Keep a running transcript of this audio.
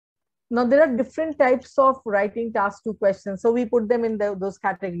Now, there are different types of writing task 2 questions. So we put them in those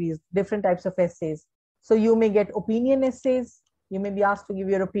categories, different types of essays. So you may get opinion essays. You may be asked to give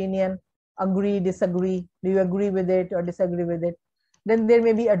your opinion, agree, disagree. Do you agree with it or disagree with it? Then there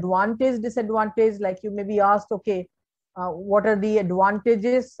may be advantage, disadvantage, like you may be asked, okay, what are the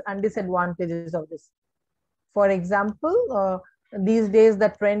advantages and disadvantages of this? For example, these days the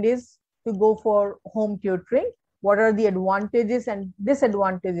trend is to go for home tutoring. What are the advantages and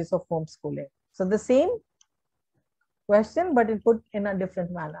disadvantages of homeschooling? So the same question, but it put in a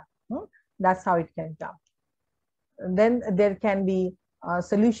different manner. That's how it can come. Then there can be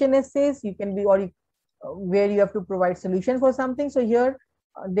solution essays. You can be, or where you have to provide solution for something. So here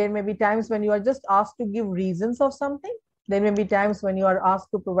there may be times when you are just asked to give reasons of something. There may be times when you are asked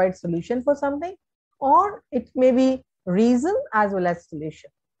to provide solution for something, or it may be reason as well as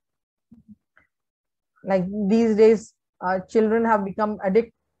solution. Like these days, children have become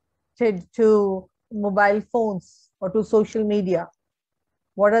addicted to mobile phones or to social media.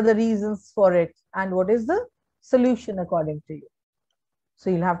 What are the reasons for it? And what is the solution according to you? So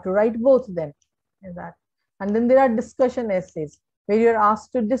you'll have to write both then in that. And then there are discussion essays where you're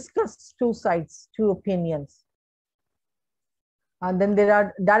asked to discuss 2 sides, 2 opinions. And then there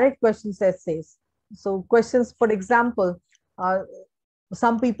are direct questions essays. So questions, for example,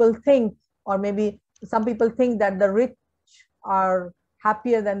 some people think, or maybe some people think that the rich are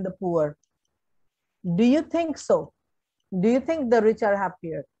happier than the poor. Do you think so? Do you think the rich are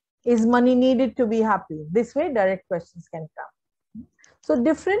happier? Is money needed to be happy? This way, direct questions can come. So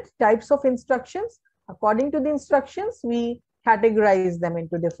different types of instructions. According to the instructions, we categorize them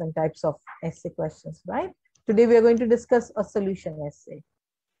into different types of essay questions, right? Today, we are going to discuss a solution essay.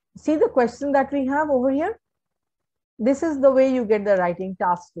 See the question that we have over here? This is the way you get the writing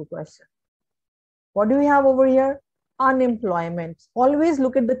task 2 question. What do we have over here? Unemployment. Always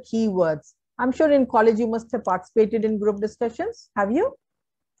look at the keywords. I'm sure in college you must have participated in group discussions. Have you?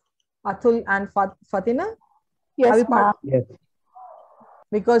 Atul and Fatina? Yes, ma'am. Yes.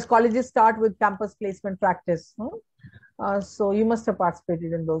 Because colleges start with campus placement practice. So you must have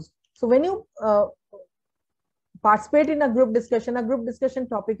participated in those. So when you participate in a group discussion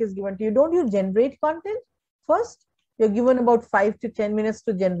topic is given to you. Don't you generate content first? You're given about 5 to 10 minutes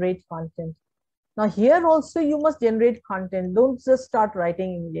to generate content. Now here also you must generate content. Don't just start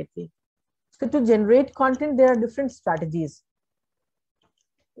writing immediately. So to generate content, there are different strategies.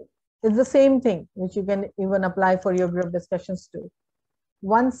 It's the same thing which you can even apply for your group discussions too.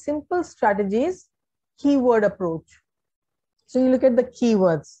 One simple strategy is keyword approach. So you look at the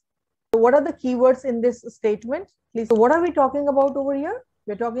keywords. So what are the keywords in this statement? Please. So what are we talking about over here?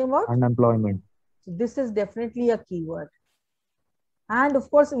 We're talking about Unemployment. So this is definitely a keyword. And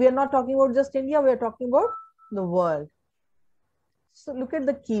of course, we are not talking about just India, we are talking about the world. So look at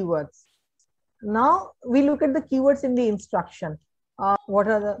the keywords. Now we look at the keywords in the instruction. What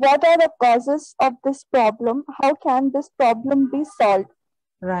are the causes of this problem? How can this problem be solved?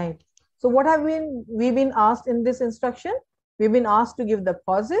 Right. So what have we been asked in this instruction? We've been asked to give the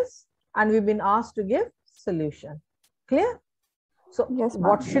causes and we've been asked to give solution. Clear? So yes,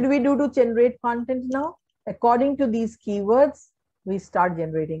 what should we do to generate content now? According to these keywords, we start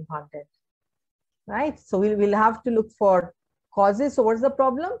generating content. Right? So we'll have to look for causes. So what's the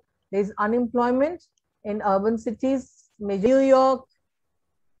problem? There is unemployment in urban cities, New York,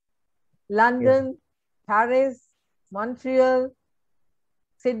 London, Paris, Montreal,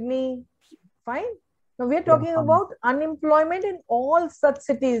 Sydney. Fine. Now we are talking about unemployment in all such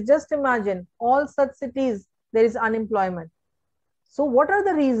cities. Just imagine, all such cities, there is unemployment. So what are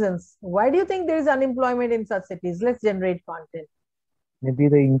the reasons? Why do you think there is unemployment in such cities? Let's generate content. Maybe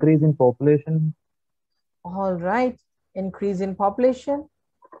the increase in population. All right. Increase in population.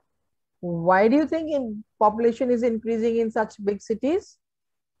 Why do you think population is increasing in such big cities?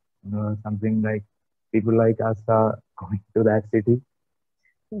 Something like people like us are going to that city.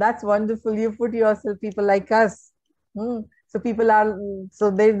 That's wonderful. You put yourself, people like us. So people are,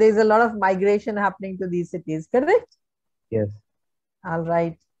 so there's a lot of migration happening to these cities, correct? Yes. All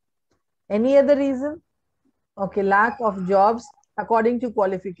right. Any other reason? Okay, lack of jobs according to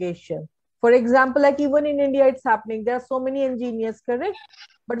qualification. For example, like even in India, it's happening. There are so many engineers, correct?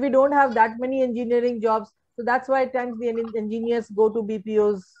 But we don't have that many engineering jobs. So that's why at times the engineers go to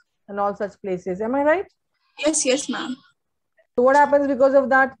BPOs and all such places. Am I right? Yes, ma'am. So what happens because of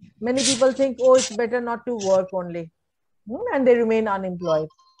that? Many people think, oh, it's better not to work only. And they remain unemployed.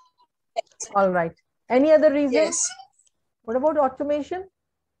 All right. Any other reason? Yes. What about automation?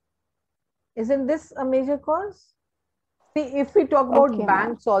 Isn't this a major cause? See, if we talk about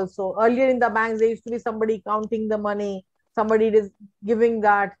banks also, earlier in the banks, there used to be somebody counting the money. somebody is giving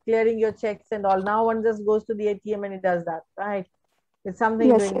that, clearing your checks and all. Now one just goes to the ATM and it does that, right? It's something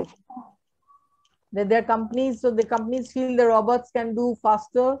Yes, doing. yes. There are companies, so the companies feel the robots can do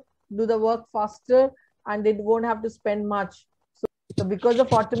faster, do the work faster, and they won't have to spend much. So because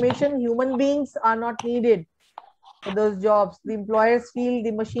of automation, human beings are not needed for those jobs. The employers feel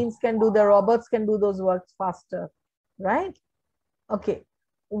the machines can do, the robots can do those works faster, right? Okay,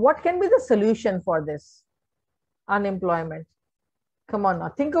 what can be the solution for this unemployment? Come on now,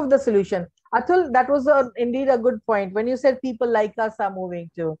 think of the solution. Atul, that was indeed a good point when you said people like us are moving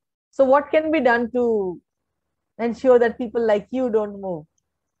too. So what can be done to ensure that people like you don't move?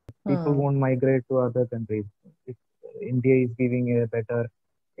 People won't migrate to other countries. If India is giving a better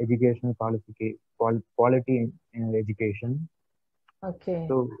educational quality in education, Okay.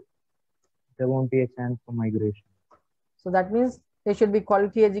 so there won't be a chance for migration. So that means there should be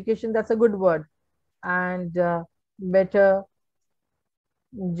quality education. That's a good word. And better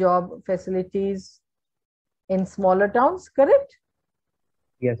job facilities in smaller towns, correct?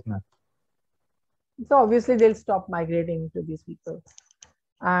 Yes, ma'am. So obviously they'll stop migrating to these people.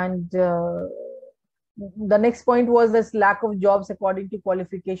 And the next point was this lack of jobs according to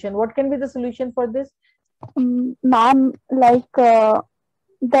qualification. What can be the solution for this? Ma'am, like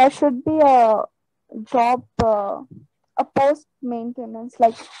there should be a job, a post maintenance,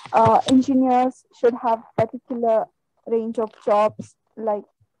 like engineers should have particular range of jobs, like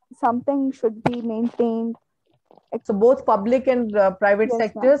something should be maintained. So both public and private Yes,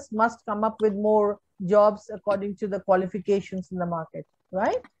 sectors must come up with more jobs according to the qualifications in the market,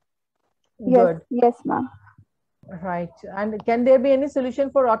 right? Yes, Good. yes, ma'am. Right. And can there be any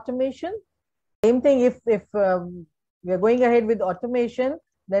solution for automation? Same thing, if we are going ahead with automation,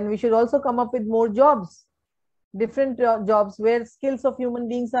 then we should also come up with more jobs, different jobs where skills of human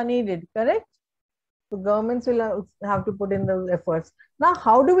beings are needed, correct? So governments will have to put in the efforts. Now,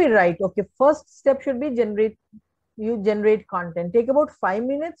 how do we write? Okay, first step should be generate content. Take about 5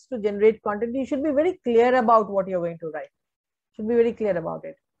 minutes to generate content. You should be very clear about what you're going to write. Should be very clear about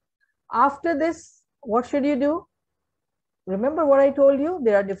it. After this, what should you do? Remember what I told you?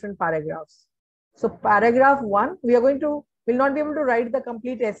 There are different paragraphs. So paragraph 1, we'll not be able to write the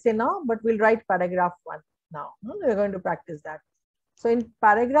complete essay now, but we'll write paragraph 1 now. We're going to practice that. So in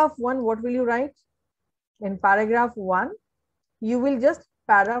paragraph 1, what will you write? In paragraph 1, you will just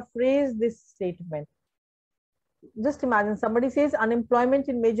paraphrase this statement. Just imagine somebody says unemployment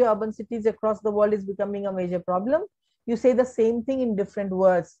in major urban cities across the world is becoming a major problem. You say the same thing in different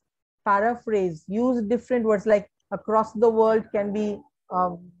words. Paraphrase, use different words, like across the world can be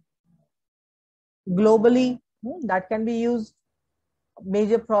globally, that can be used.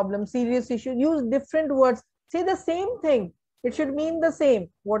 Major problem, serious issue, use different words. Say the same thing. It should mean the same,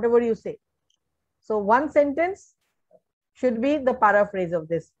 whatever you say. So one sentence should be the paraphrase of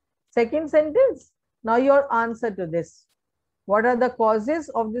this. Second sentence, now your answer to this. What are the causes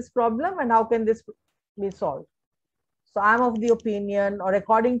of this problem and how can this be solved? So I'm of the opinion, or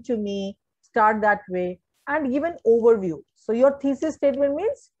according to me, start that way and give an overview. So your thesis statement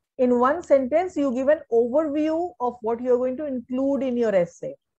means in one sentence, you give an overview of what you're going to include in your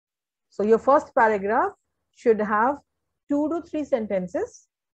essay. So your first paragraph should have 2 to 3 sentences,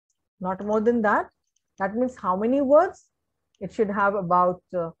 not more than that. That means how many words? It should have about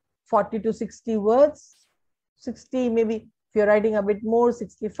 40 to 60 words. 60, maybe if you're writing a bit more,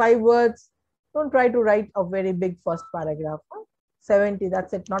 65 words. Don't try to write a very big first paragraph. 70,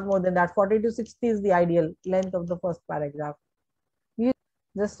 that's it, not more than that. 40 to 60 is the ideal length of the first paragraph.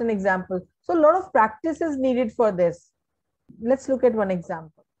 Just an example. So a lot of practice is needed for this. Let's look at one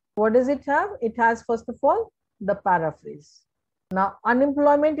example. What does it have? It has, first of all, the paraphrase. Now,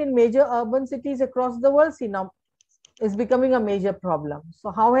 unemployment in major urban cities across the world, see now, is becoming a major problem.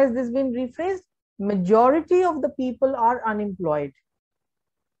 So how has this been rephrased? Majority of the people are unemployed.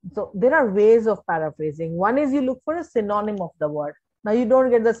 So there are ways of paraphrasing. One is you look for a synonym of the word. Now you don't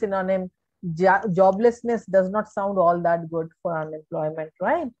get the synonym. Joblessness does not sound all that good for unemployment,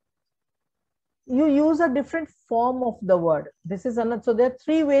 right? You use a different form of the word. This is another. So there are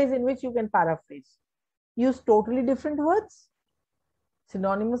 3 ways in which you can paraphrase. Use totally different words,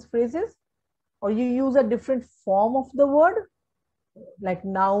 synonymous phrases, or you use a different form of the word, like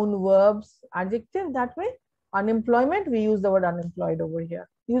noun, verbs, adjective. That way, unemployment, we use the word unemployed over here.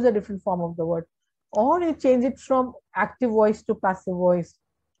 Use a different form of the word, or you change it from active voice to passive voice.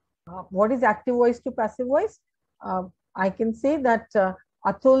 What is active voice to passive voice? I can say that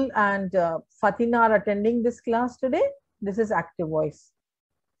Atul and Fatina are attending this class today. This is active voice.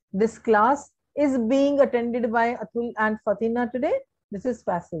 This class is being attended by Atul and Fatina today. This is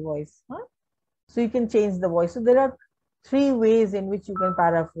passive voice. So you can change the voice. So there are 3 ways in which you can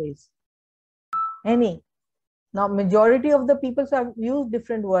paraphrase. Any. Now, majority of the people who have used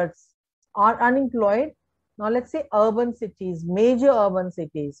different words are unemployed. Now, let's say urban cities, major urban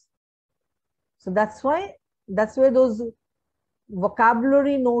cities. So that's why, that's where those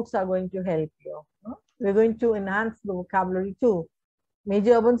vocabulary notes are going to help you. We're going to enhance the vocabulary too.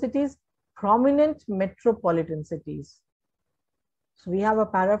 Major urban cities, prominent metropolitan cities. So we have a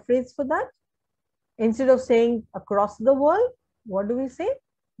paraphrase for that. Instead of saying across the world, what do we say?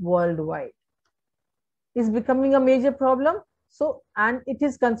 Worldwide. Is becoming a major problem. So, and it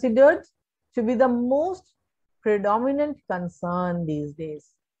is considered to be the most predominant concern these days.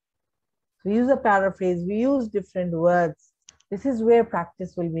 We use a paraphrase, we use different words. This is where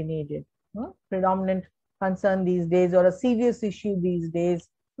practice will be needed. Predominant concern these days, or a serious issue these days,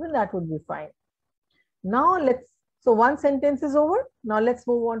 well, that would be fine. Now so one sentence is over. Now let's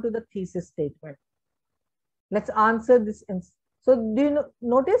move on to the thesis statement. Let's answer this. So do you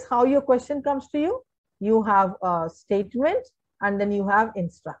notice how your question comes to you? You have a statement and then you have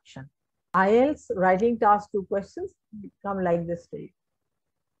instruction. IELTS writing task 2 questions come like this to you.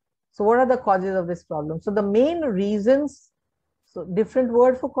 So what are the causes of this problem? So the main reasons, so different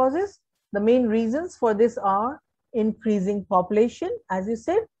word for causes. The main reasons for this are increasing population, as you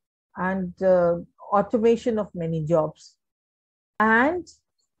said, and automation of many jobs. And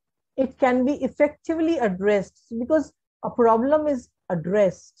it can be effectively addressed because a problem is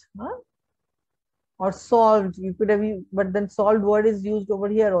addressed or solved. You could have, but then solved word is used over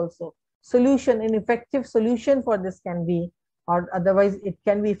here also. Solution, an effective solution for this can be, or otherwise it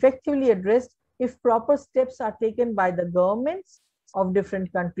can be effectively addressed if proper steps are taken by the governments of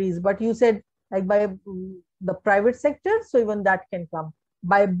different countries. But you said like by the private sector, so even that can come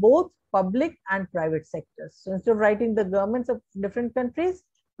by both public and private sectors. So instead of writing the governments of different countries,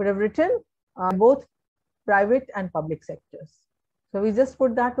 could have written both private and public sectors. So we just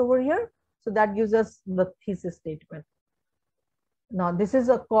put that over here. So that gives us the thesis statement. Now this is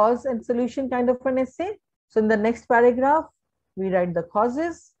a cause and solution kind of an essay. So in the next paragraph, we write the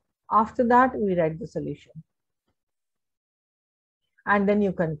causes. After that, we write the solution. And then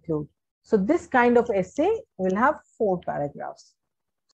you conclude. So this kind of essay will have 4 paragraphs.